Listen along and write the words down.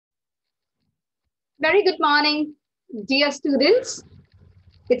Very good morning, dear students.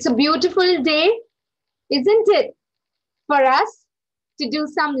 It's a beautiful day, isn't it, for us to do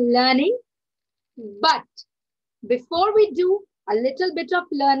some learning? But before we do a little bit of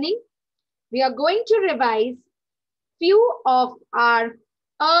learning, we are going to revise few of our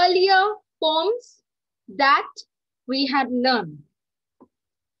earlier poems that we had learned.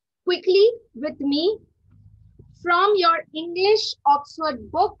 Quickly with me from your English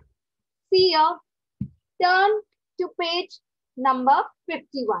Oxford book, see here, turn to page number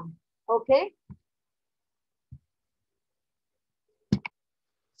 51. Okay.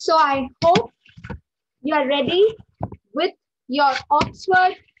 So I hope you are ready with your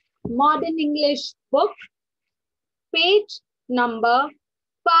Oxford Modern English book, page number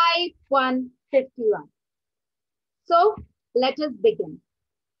 5151. So let us begin.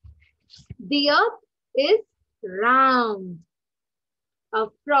 The earth is round. A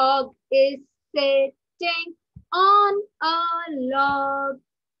frog is sitting on a log.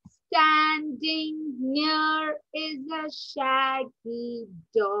 Standing near is a shaggy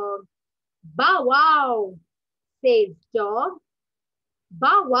dog. Bow wow, says dog.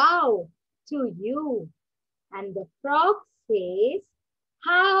 Bow wow to you. And the frog says,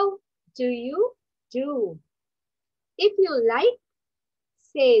 how do you do? If you like,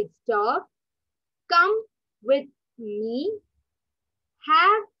 says dog, come with me.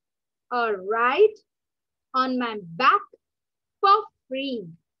 Have a ride on my back for free.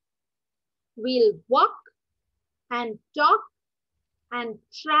 We'll walk and talk and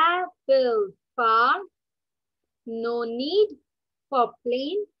travel far. No need for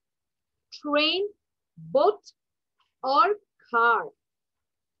plane, train, boat, or car.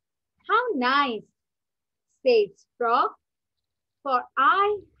 How nice, says frog, for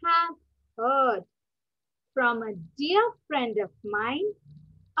I have heard from a dear friend of mine,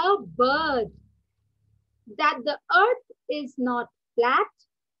 a bird, that the earth is not flat,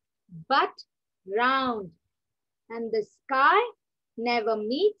 but round, and the sky never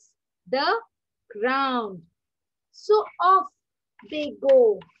meets the ground. So off they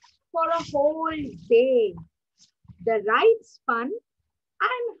go for a whole day. The ride's fun,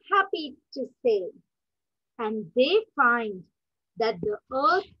 I'm happy to say, and they find that the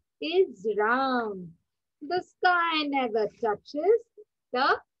earth is round. The sky never touches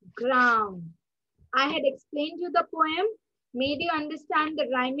the ground. I had explained you the poem, made you understand the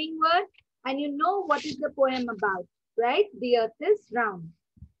rhyming word, and you know what is the poem about, right? The earth is round.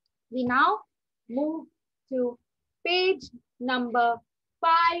 We now move to page number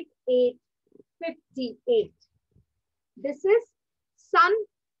 5858. This is sun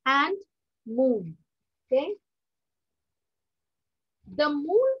and moon, okay? The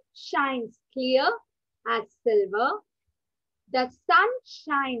moon shines clear as silver. The sun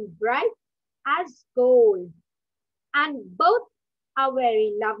shines bright as gold. And both are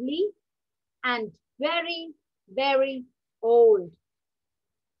very lovely and very, very old.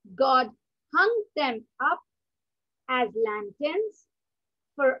 God hung them up as lanterns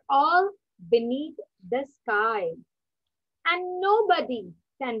for all beneath the sky. And nobody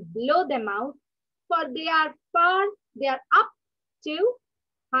can blow them out, for they are up too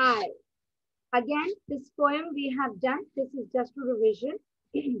high. Again, this poem we have done, this is just a revision.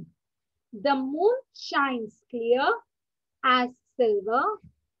 The moon shines clear as silver.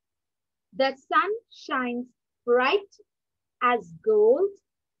 The sun shines bright as gold.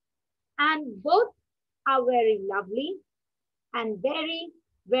 And both are very lovely and very,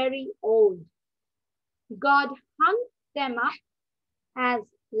 very old. God hung them up as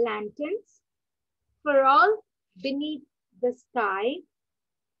lanterns for all beneath the sky,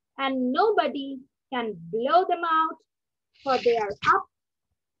 and nobody can blow them out, for they are up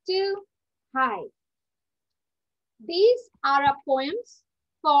too high. These are our poems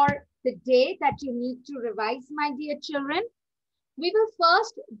for the day that you need to revise, my dear children. We will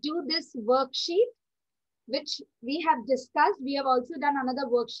first do this worksheet, which we have discussed. We have also done another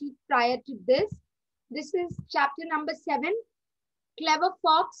worksheet prior to this. This is chapter number 7, Clever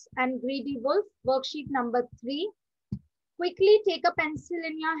Fox and Greedy Wolf, worksheet number 3. Quickly take a pencil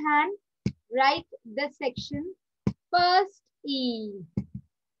in your hand, write the section first E,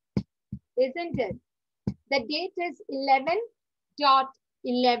 isn't it? The date is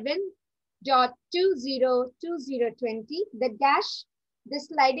 11.11.2020. The dash, the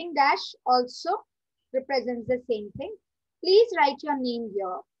sliding dash also represents the same thing. Please write your name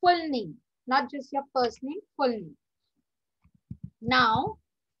here, full name, not just your first name, full name. Now,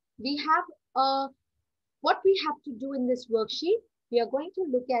 we have what we have to do in this worksheet. We are going to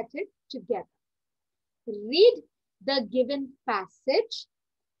look at it together. Read the given passage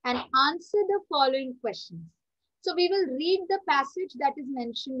and answer the following questions. So we will read the passage that is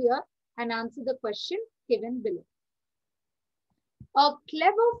mentioned here and answer the question given below. A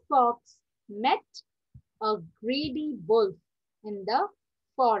clever fox met a greedy wolf in the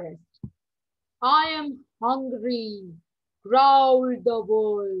forest. I am hungry, growled the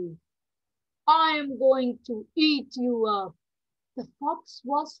wolf. I am going to eat you up. The fox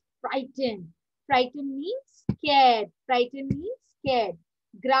was frightened. Frightened means scared. Frightened means scared.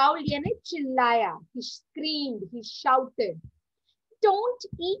 Growl यानी चिल्लाया. He screamed. He shouted. Don't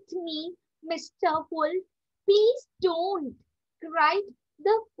eat me, Mr. Wolf. Please don't, cried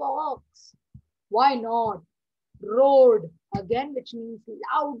the fox. Why not? Roared again, which means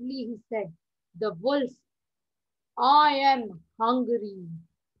loudly, he said. The wolf, I am hungry.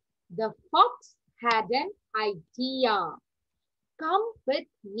 The fox had an idea. Come with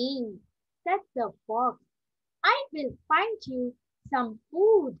me, said the fox. I will find you some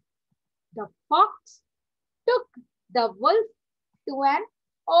food. The fox took the wolf to an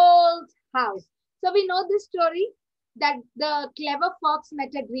old house. So we know this story that the clever fox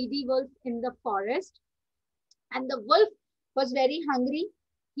met a greedy wolf in the forest, and the wolf was very hungry.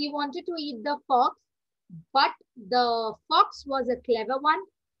 He wanted to eat the fox, but the fox was a clever one.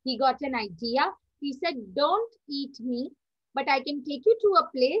 He got an idea. He said, don't eat me, but I can take you to a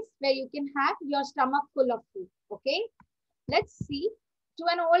place where you can have your stomach full of food. Okay, let's see. To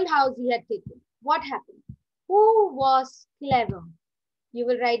an old house he had taken. What happened? Who was clever? You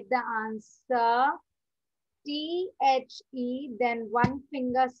will write the answer. T-H-E, then one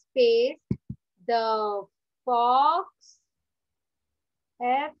finger space. The fox,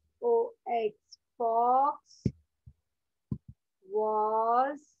 F-O-X, fox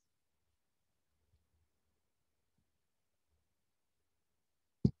was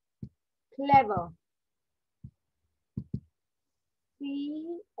clever.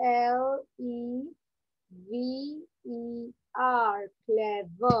 C-L-E-V-E-R,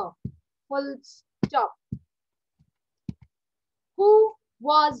 clever. Full stop. Who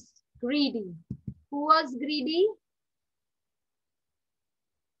was greedy? Who was greedy?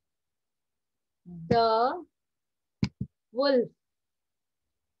 The wolf.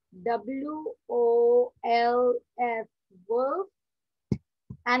 W-O-L-F, wolf.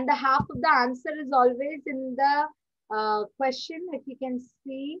 And the half of the answer is always in the question, if you can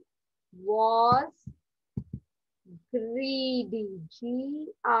see, was greedy. G-R-E-E-D-Y,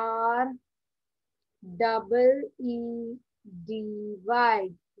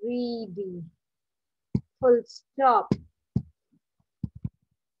 greedy. Full stop.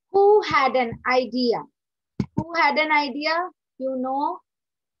 Who had an idea? Who had an idea? You know,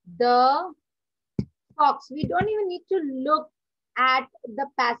 the fox. We don't even need to look at the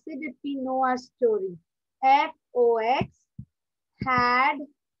passage if we know our story. F-O-X, had,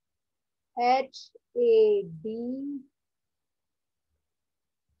 H-A-D,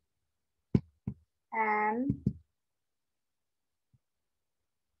 an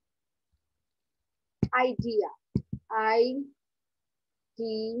idea. I-D-E-A,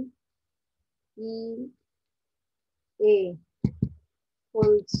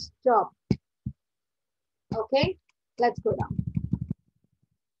 full stop. Okay, let's go down.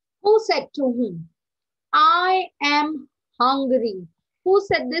 Who said to whom? I am hungry. Who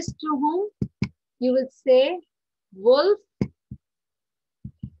said this to whom? You will say wolf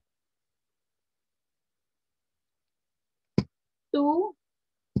to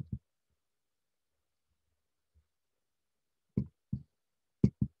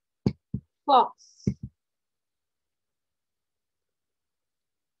fox.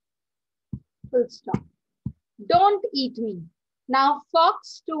 Full stop. Don't eat me. Now,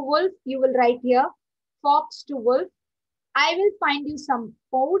 fox to wolf, you will write here. Fox to wolf. I will find you some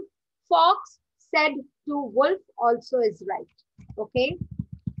food. Fox said to wolf also is right. Okay.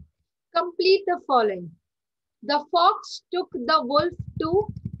 Complete the following. The fox took the wolf to,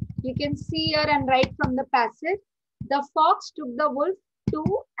 you can see here and write from the passage. The fox took the wolf to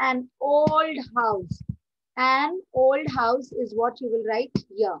an old house. An old house is what you will write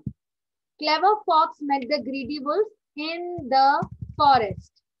here. Clever fox met the greedy wolf in the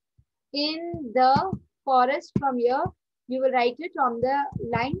forest. In the forest, from here, you will write it on the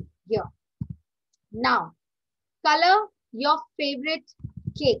line here. Now, color your favorite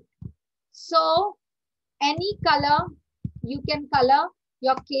cake. So, any color, you can color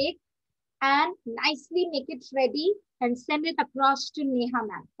your cake and nicely make it ready and send it across to Neha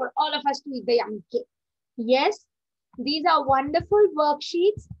ma'am for all of us to eat the yummy cake. Yes, these are wonderful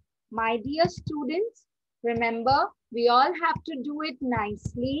worksheets. My dear students, remember, we all have to do it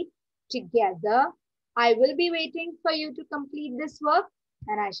nicely together. I will be waiting for you to complete this work.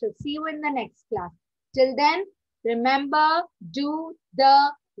 and I shall see you in the next class. Till then, remember, do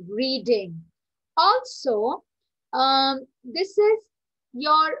the reading. Also, this is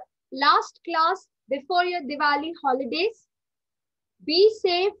your last class before your Diwali holidays. Be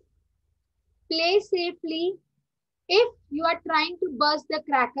safe, play safely. If you are trying to burst the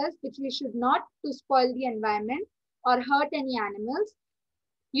crackers, which we should not to spoil the environment or hurt any animals,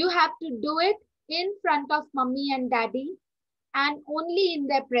 you have to do it in front of mummy and daddy and only in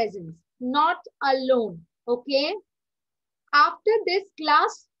their presence, not alone. Okay? After this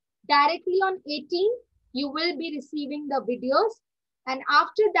class, directly on 18, you will be receiving the videos. And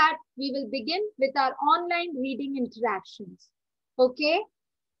after that, we will begin with our online reading interactions. Okay?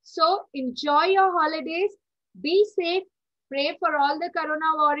 So enjoy your holidays. Be safe. Pray for all the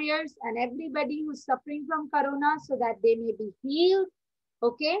Corona warriors and everybody who's suffering from Corona so that they may be healed.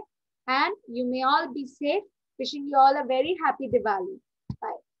 Okay? And you may all be safe. Wishing you all a very happy Diwali.